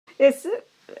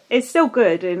it's still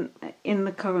good in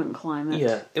the current climate.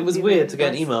 Yeah, it was weird to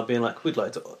get an email being like, "We'd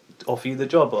like to offer you the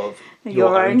job of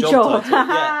your own job title."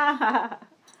 Yeah.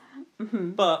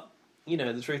 But you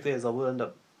know, the truth is, I will end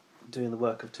up doing the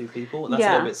work of two people, and that's a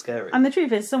little bit scary. And the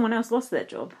truth is, someone else lost their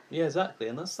job. Yeah, exactly,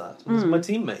 and that's sad. It was my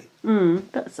teammate.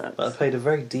 That sucks. But I played a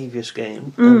very devious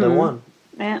game, and I won.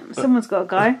 Yeah, someone's got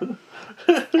to go.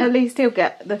 At least he'll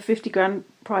get the 50 grand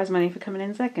prize money for coming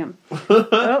in second.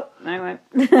 Oh, no, he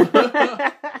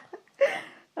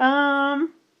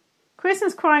won't.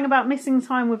 Christmas crying about missing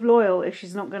time with Loyal if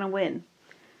she's not going to win.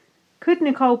 Could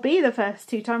Nicole be the first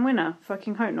two-time winner?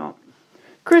 Fucking hope not.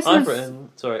 Christmas. I've written,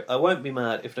 sorry, I won't be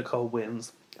mad if Nicole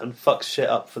wins and fucks shit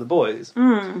up for the boys.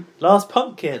 Last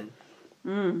pumpkin.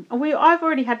 I've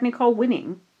already had Nicole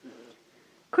winning.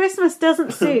 Christmas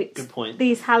doesn't suit Good point.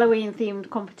 these Halloween-themed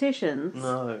competitions.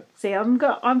 No. See,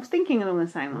 I'm thinking along the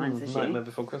same lines as you. Nightmare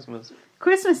Before Christmas.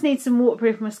 Christmas needs some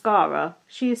waterproof mascara.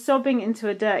 She is sobbing into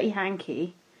a dirty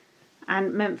hanky,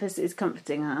 and Memphis is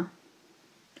comforting her.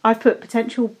 I've put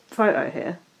potential photo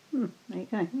here. There you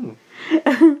go.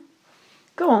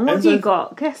 Go on, what have you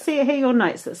got? Can I hear your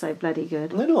notes that say bloody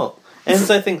good? They're not.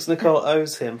 Enzo thinks Nicole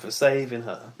owes him for saving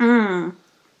her.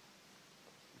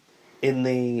 In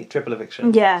the triple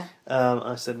eviction. Yeah.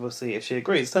 I said, we'll see if she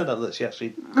agrees. Turned out that she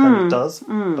actually kind of does,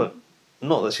 but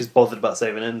not that she's bothered about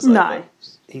saving Enzo. No.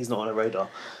 He's not on her radar.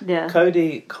 Yeah.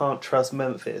 Cody can't trust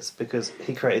Memphis because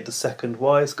he created the second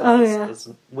wise guys, as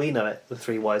we know it, the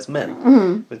three wise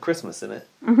men, with Christmas in it.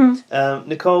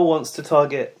 Nicole wants to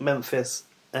target Memphis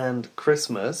and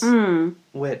Christmas,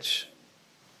 which,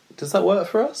 does that work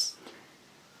for us?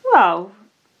 Well,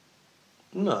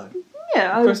 no.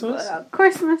 Yeah,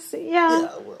 Christmas, yeah.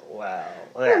 Wow.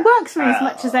 It works for me as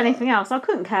much as anything else. I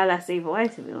couldn't care less either way,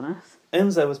 to be honest.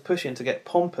 Enzo was pushing to get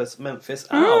pompous Memphis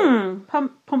out.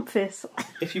 Pompous.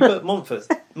 If you put Memphis.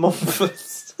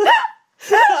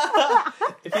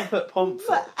 If you put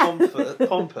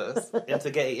pompous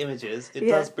into Getty Images, it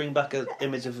does bring back an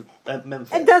image of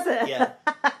Memphis. It does it? Yeah,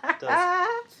 it does.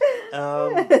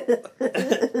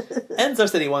 Enzo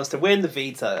said he wants to win the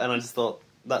veto, and I just thought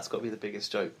that's got to be the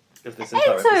biggest joke of this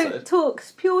entire episode. Enzo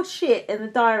talks pure shit in the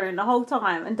diary room the whole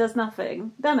time and does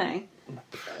nothing, doesn't he?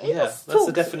 Yeah, that's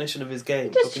the definition of his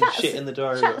game. Talking shit in the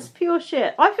diary room. Chats pure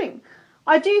shit.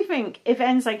 I do think if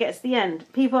Enzo gets the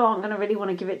end, people aren't going to really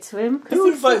want to give it to him. Who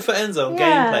would vote for Enzo on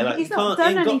gameplay? Like, he's he not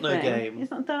ain't done got no anything. game.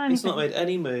 He's not done anything. He's not made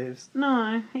any moves.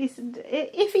 No.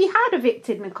 If he had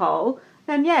evicted Nicole,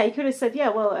 then yeah, he could have said, yeah,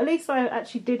 well, at least I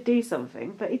actually did do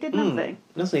something. But he did nothing.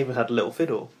 He hasn't even had a little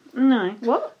fiddle. No.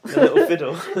 What? A little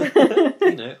fiddle.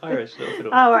 You know, Irish little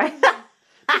fiddle. Oh, right.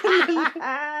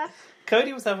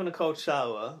 Cody was having a cold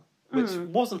shower, which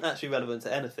wasn't actually relevant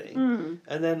to anything.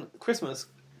 And then Christmas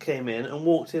came in and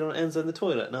walked in on Enzo in the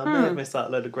toilet. Now, I may have missed out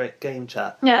a load of great game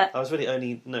chat. Yeah. I was really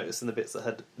only noticing the bits that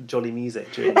had jolly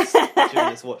music during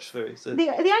this watch through. So. The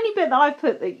only bit that I've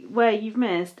put where you've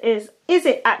missed is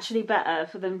it actually better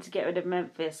for them to get rid of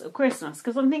Memphis or Christmas?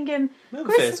 Because I'm thinking...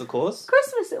 Memphis, of course.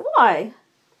 Christmas, why?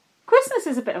 Christmas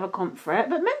is a bit of a comp threat,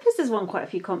 but Memphis has won quite a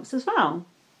few comps as well.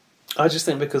 I just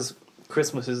think because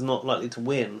Christmas is not likely to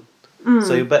win...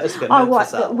 So you're better to get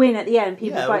Memphis out. Win at the end,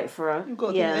 people vote for her. You've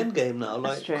got the end game now.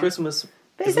 Like, Christmas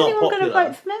but is not popular. anyone going to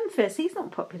vote for Memphis? He's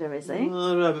not popular, is he?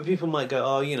 No, but people might go,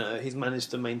 oh, you know, he's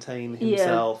managed to maintain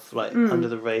himself, like, under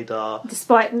the radar.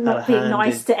 Despite not being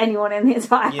nice to anyone in the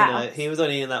entire house. You know, he was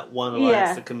only in that one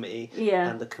alliance, the committee,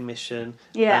 and the commission,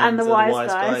 and the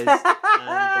wise guys. And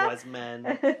the wise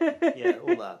men. Yeah,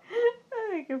 all that.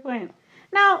 Very good point.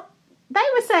 Now, they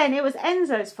were saying it was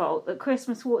Enzo's fault that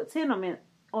Christmas walked in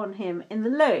on him in the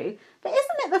loo, but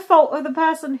isn't it the fault of the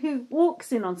person who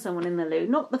walks in on someone in the loo,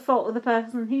 not the fault of the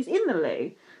person who's in the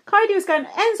loo? Cody was going,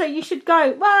 Enzo, you should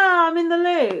go. Well, I'm in the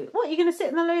loo. What, you're going to sit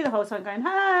in the loo the whole time going, hey,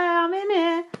 I'm in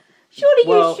here? Surely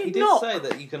you should not. Well, he did say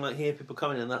that you can like hear people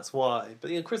coming in, and that's why.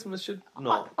 But Christmas should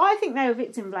not. I think they were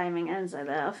victim blaming Enzo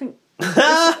there. I think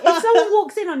if someone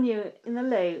walks in on you in the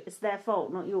loo, it's their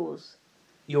fault, not yours.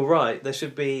 You're right. There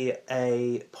should be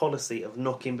a policy of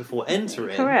knocking before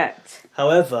entering. Correct.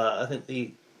 However, I think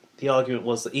the argument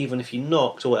was that even if you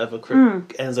knocked or whatever,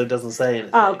 Enzo doesn't say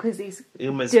anything. Oh, because he's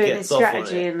almost doing gets his off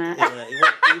strategy in there. Yeah,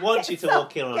 he wants you to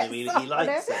walk in on him. He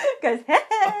likes it. Goes, hey!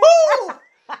 Oh!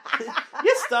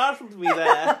 You startled me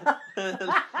there.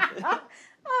 Oh,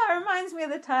 it reminds me of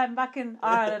the time back in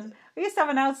Ireland. We used to have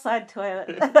an outside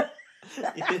toilet.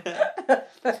 Yeah.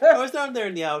 I was down there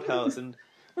in the outhouse and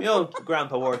my old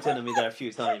grandpa walked in on me there a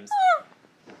few times.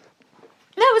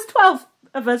 There was 12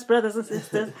 of us brothers and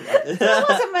sisters. So there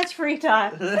wasn't much free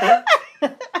time.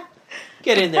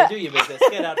 Get in there, do your business.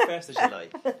 Get out first as you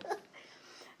like.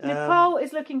 Nicole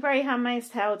is looking very Handmaid's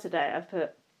Tale today.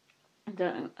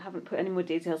 Haven't put any more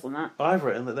details on that. I've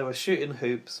written that they were shooting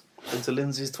hoops into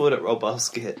Lindsay's toilet roll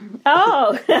basket.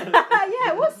 Oh,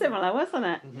 yeah, it was similar, wasn't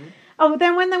it? Mm-hmm. Oh,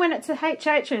 then when they went up to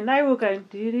HH room, they were all going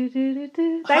do do do do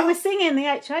do. They were singing the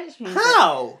HH music.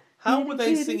 How? How were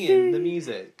they singing the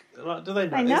music? Like, do they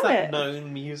know? Is that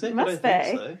known music? Must I don't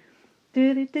think so.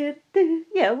 Do do do do.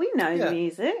 Yeah, we know the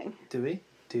music. Do we?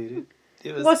 Do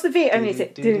do. What's the veto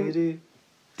music? Do do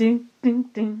do do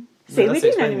do. See, we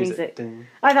do know the music.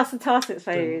 Oh, that's the Tarset's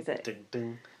favourite music.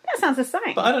 That sounds the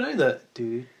same. But I don't know that.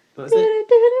 Do. What is it?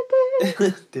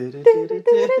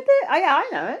 Oh yeah, I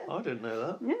know it. I didn't know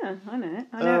that. Yeah, I know it.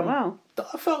 I know it well.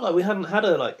 I felt like we hadn't had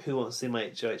a Who Wants to See My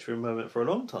HH Room moment for a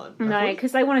long time. No,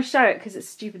 because they want to show it because it's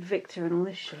stupid Victor and all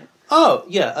this shit. Oh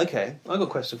yeah, okay. I got a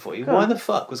question for you. Why the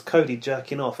fuck was Cody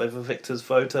jerking off over Victor's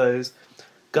photos,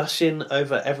 gushing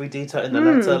over every detail in the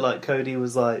letter? Like Cody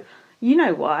was like. You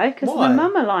know why? Because the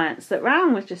Mum Alliance that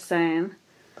Rowan was just saying.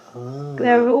 Oh.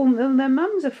 Their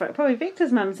mums are probably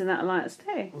Victor's mum's in that alliance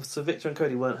too. So Victor and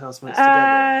Cody weren't housemates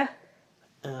together.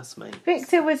 Housemates.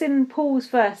 Victor was in Paul's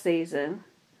first season,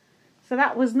 so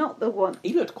that was not the one.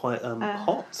 He looked quite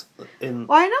hot in.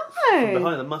 I know. From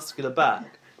behind the muscular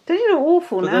back. Don't you look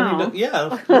awful but now? Then I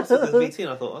looked at the VT and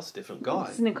I thought that's a different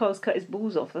guy. Nicole's cut his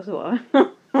balls off. That's why.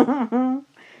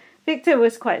 Victor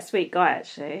was quite a sweet guy,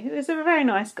 actually. He was a very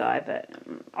nice guy, but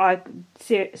I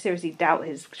seriously doubt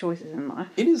his choices in life.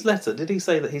 In his letter, did he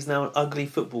say that he's now an ugly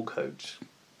football coach?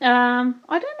 I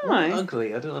don't know. What,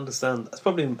 ugly? I don't understand. That's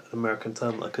probably an American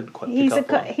term that I couldn't quite pick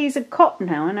up on. He's a cop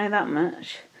now, I know that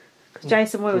much. Because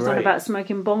Jason Boy was on about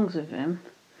smoking bongs with him.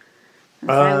 And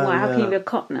saying, how can you be a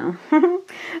cop now?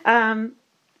 Oh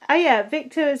yeah,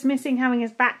 Victor is missing having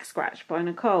his back scratched by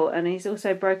Nicole, and he's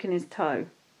also broken his toe.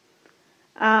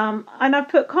 And I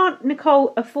put, can't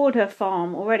Nicole afford her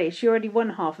farm already? She already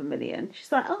won $500,000.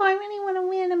 She's like, I really want to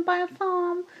win and buy a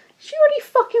farm. She already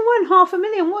fucking won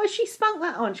 $500,000. What has she spunk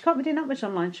that on? She can't be doing that much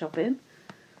online shopping.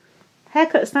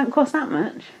 Haircuts don't cost that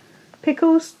much.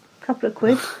 Pickles, a couple of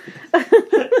quid.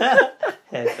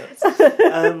 Haircuts.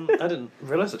 I didn't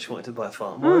realise that she wanted to buy a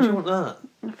farm. Why would you want that?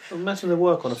 Imagine the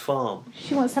work on a farm.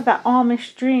 She wants to have that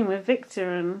Amish dream with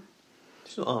Victor and...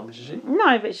 She's not Amish, is she?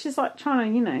 No, but she's like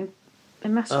trying to,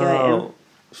 emasculate him.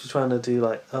 She's trying to do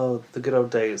the good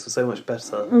old days were so much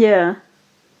better. Yeah.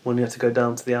 When you had to go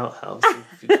down to the outhouse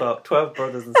with 12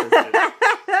 brothers and sisters.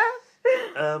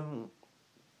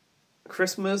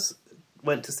 Christmas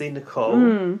went to see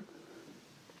Nicole.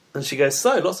 And she goes,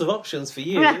 so, lots of options for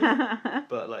you.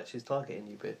 But, she's targeting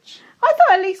you, bitch. I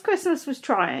thought at least Christmas was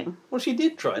trying. Well, she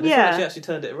did try. And yeah. She actually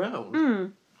turned it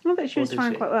around. I thought she was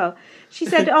trying quite well. She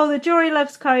said, the jury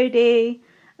loves Cody.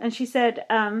 And she said,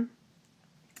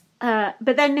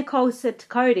 but then Nicole said to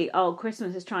Cody,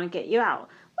 Christmas is trying to get you out.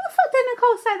 What the fuck did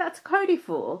Nicole say that to Cody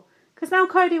for? Because now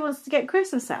Cody wants to get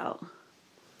Christmas out.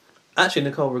 Actually,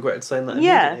 Nicole regretted saying that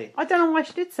immediately. Yeah, I don't know why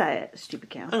she did say it, stupid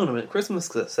cow. Hang on a minute, Christmas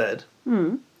said...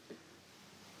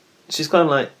 She's kind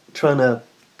of trying to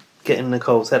get in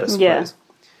Nicole's head, I suppose. Yeah.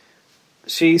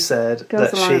 She said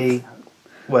Girls that she...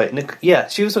 Wait,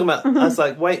 she was talking about... I was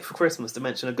like, wait for Christmas to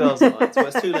mention a Girls' Alliance. Well,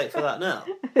 it's too late for that now.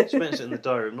 She mentioned it in the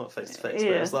diary room, not face-to-face.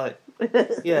 Yeah. But it's like,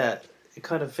 it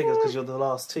kind of figures because you're the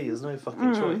last two. There's no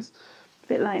fucking choice. A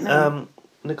bit late now.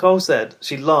 Nicole said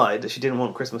she lied that she didn't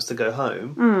want Christmas to go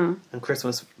home. And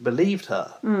Christmas believed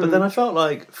her. But then I felt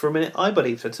like, for a minute, I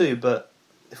believed her too. But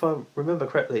if I remember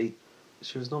correctly...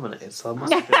 She was nominated, so I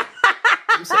must have been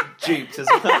duped as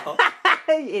well.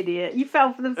 You idiot. You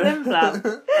fell for the flim flap.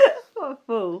 What a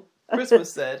fool.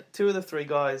 Christmas said 2 of the 3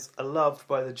 guys are loved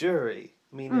by the jury,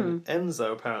 meaning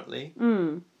Enzo, apparently.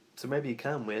 So maybe you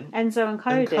can win. Enzo and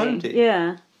Cody.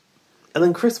 Yeah. And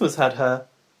then Christmas had her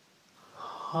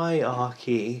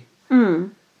hierarchy.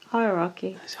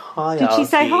 Hierarchy. Hierarchy. Did she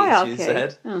say hierarchy? She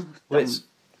said. Which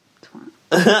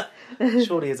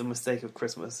surely is a mistake of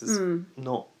Christmas.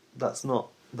 That's not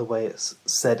the way it's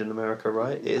said in America,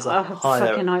 right? It is I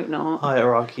fucking hope not.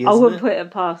 Hierarchy, I wouldn't put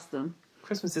it past them.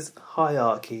 Christmas is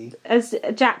hierarchy. As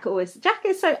Jack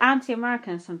is so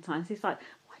anti-American sometimes. He's like,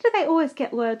 why do they always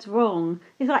get words wrong?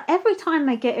 He's like, every time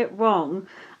they get it wrong,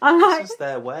 it's just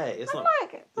their way.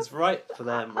 It's right for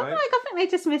them, right? I think they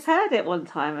just misheard it one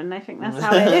time and they think that's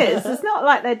how it is. It's not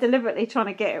like they're deliberately trying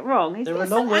to get it wrong. They're a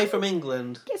long way from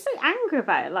England. Get so angry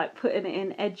about it, like putting it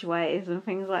in edgeways and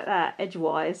things like that.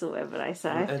 Edgewise, or whatever they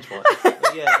say. Edgewise.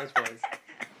 Yeah, edgewise.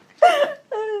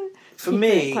 For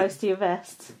me... Close to your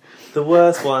vest. The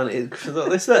worst one is... Is that what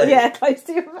they say? Yeah, close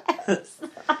to your vest.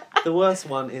 The worst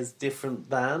one is different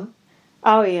than.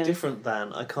 Oh, yeah. Different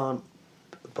than. I can't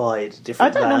bide,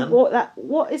 different than. I don't know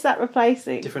what is that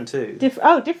replacing? Different to.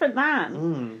 Different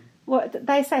than. What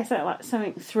they say something like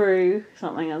something through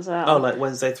something as well. Oh, like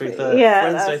Wednesday through Thursday.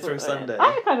 Yeah, Wednesday through Sunday.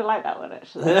 I kind of like that one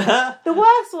actually. The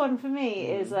worst one for me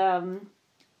is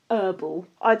herbal.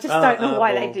 I just don't know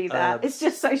why they do that. It's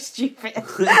just so stupid.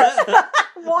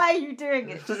 Why are you doing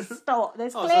it? Just stop.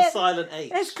 It's a silent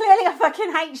H. There's clearly a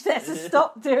fucking H there, so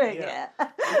stop doing it. I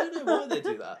don't know why they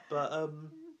do that, but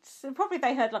so probably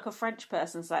they heard like a French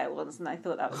person say it once and they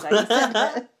thought that was how you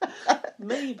said it.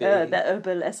 Maybe. The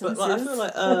herbal essences. But I feel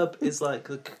like herb is like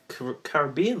the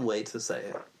Caribbean way to say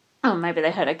it. Oh, maybe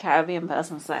they heard a Caribbean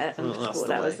person say it and thought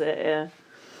that was it, yeah.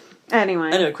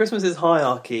 Anyway, Christmas's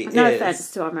hierarchy no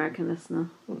offence to our American listener.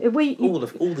 All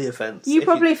the offence. You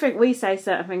probably think we say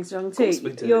certain things wrong too.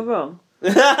 We do. You're wrong.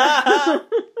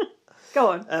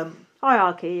 Go on.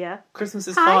 Hierarchy, yeah.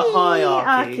 Christmas's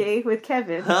hierarchy with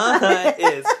Kevin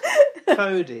is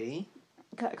Cody.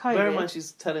 Bear in mind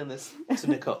she's telling this to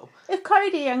Nicole. If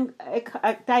Cody and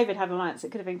David have alliance, it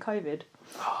could have been COVID.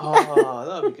 Oh,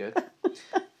 that would be good.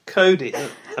 Cody,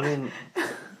 I mean,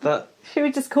 that should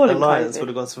we just call him alliance COVID? would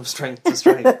have gone from strength to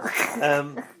strength.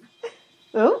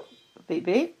 Oh, beep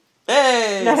beep.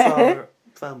 Hey, it's our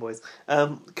fanboys.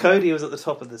 Cody was at the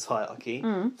top of this hierarchy,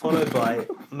 followed by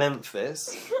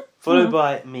Memphis, followed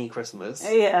by Me Christmas.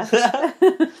 Yeah.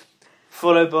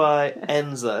 Followed by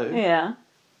Enzo. Yeah.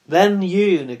 Then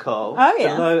you, Nicole. Oh,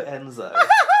 yeah. Below Enzo.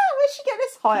 Where'd she get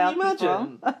this hierarchy Can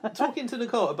you imagine talking to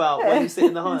Nicole about where you sit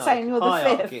in the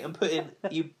hierarchy and putting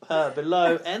her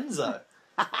below Enzo?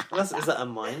 Is that a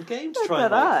mind game to try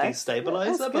and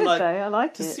destabilise her? But like, I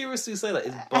like to seriously say that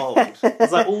is bold.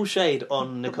 It's like all shade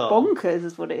on Nicole. Bonkers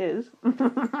is what it is.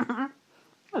 I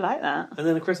like that. And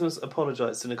then Christmas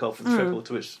apologised to Nicole for the triple,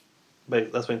 to which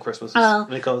that's when Christmas was.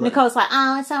 Nicole's like,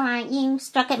 oh, it's all right. You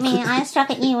struck at me. I struck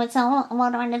at you. It's all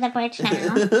water under the bridge now.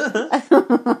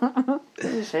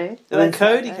 Isn't she? And then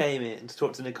Cody came in to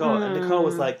talk to Nicole, and Nicole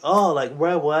was like, "Oh, like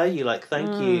where were you? Like,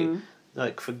 thank you,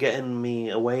 like for getting me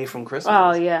away from Christmas."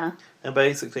 Oh yeah. And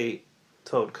basically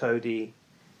told Cody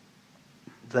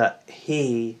that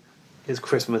he is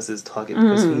Christmas's target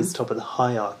because he's top of the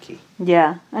hierarchy.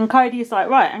 Yeah, and Cody's like,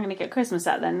 right, I'm going to get Christmas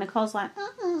out then. Nicole's like,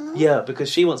 yeah, because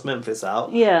she wants Memphis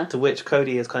out. Yeah. To which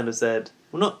Cody has kind of said,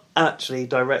 well, not actually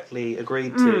directly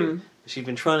agreed to. She's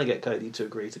been trying to get Cody to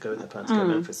agree to go in their plan to get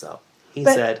Memphis out. He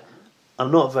said,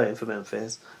 I'm not voting for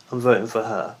Memphis. I'm voting for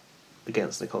her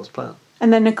against Nicole's plan.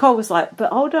 And then Nicole was like,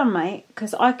 but hold on, mate,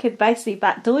 because I could basically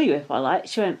backdoor you if I like.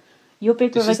 She went, your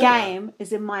big brother game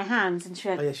is in my hands. And she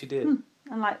went, oh yeah, she did.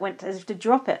 And like went as if to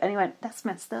drop it, and he went, "That's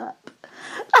messed up."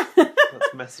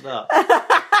 That's messed up.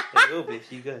 It will be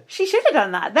if you go. She should have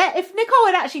done that. If Nicole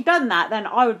had actually done that, then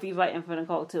I would be voting for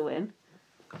Nicole to win.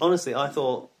 Honestly, I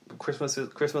thought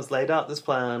Christmas laid out this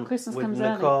plan with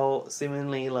Nicole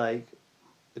seemingly like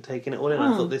taking it all in.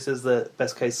 I thought this is the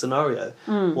best case scenario.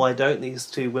 Why don't these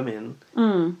two women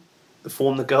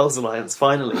form the Girls' Alliance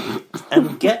finally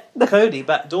and get Cody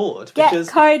backdoored? Get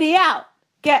Cody out.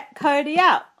 Get Cody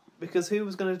out. Because who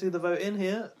was going to do the vote in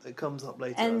here? It comes up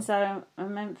later. Enzo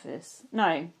and Memphis.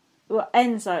 No. Well,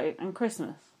 Enzo and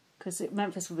Christmas. Because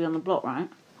Memphis will be on the block, right?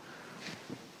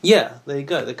 Yeah, there you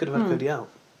go. They could have had Cody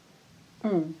out.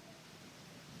 In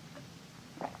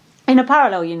a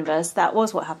parallel universe, that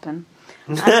was what happened.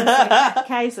 And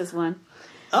Cases won.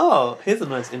 Oh, here's a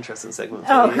nice interesting segment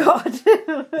for you. Oh,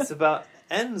 God. It's about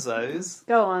Enzo's...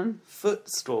 Go on. Foot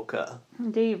stalker.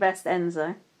 Do your best,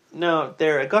 Enzo. No,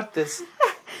 there, I got this...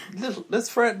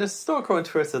 This stalker on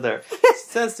Twitter there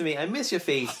says to me, I miss your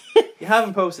feet. You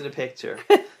haven't posted a picture.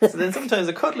 So then sometimes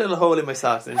I cut a little hole in my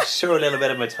socks and show a little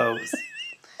bit of my toes.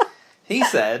 He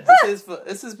said,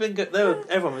 this has been good.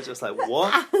 Everyone was just like,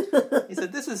 what? He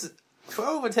said, this is, for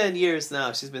over 10 years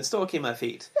now, she's been stalking my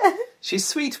feet. She's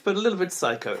sweet, but a little bit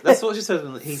psycho. That's what she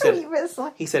said.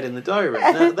 He said in the diary.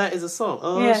 Now, that is a song.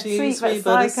 Oh, yeah, she's sweet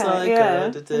but a psycho. Yeah. A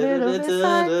little bit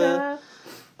psycho.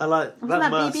 I like that.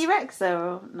 Wasn't that BB Rexa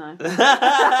or no?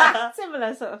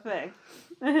 Similar sort of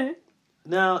thing.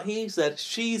 Now, he said,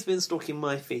 she's been stalking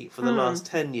my feet for the last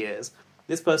 10 years.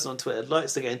 This person on Twitter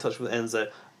likes to get in touch with Enzo.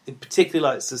 He particularly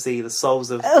likes to see the soles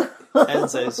of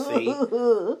Enzo's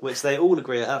feet, which they all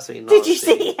agree are absolutely nasty. Did you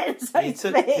see Enzo's feet? He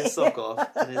took his sock off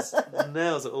and his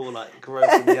nails are all like gross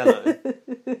and yellow.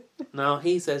 Now,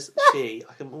 he says I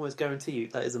can almost guarantee you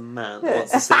that is a man that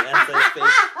wants to see Enzo's feet.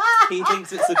 He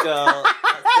thinks it's a girl.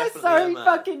 That's so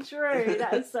fucking true.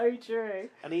 That is so true.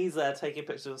 And he's taking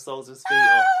pictures of the soles of his feet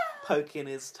off. poking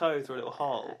his toe through a little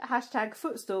hole. Hashtag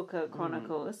Footstalker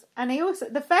Chronicles. And he also...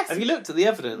 The first... Have you looked at the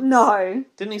evidence? No.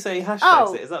 Didn't he say he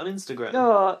hashtags it? Is that on Instagram?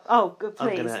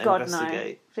 Please, God,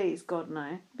 no. Please, God,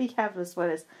 no. Be careful as well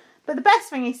as... But the best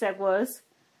thing he said was,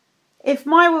 if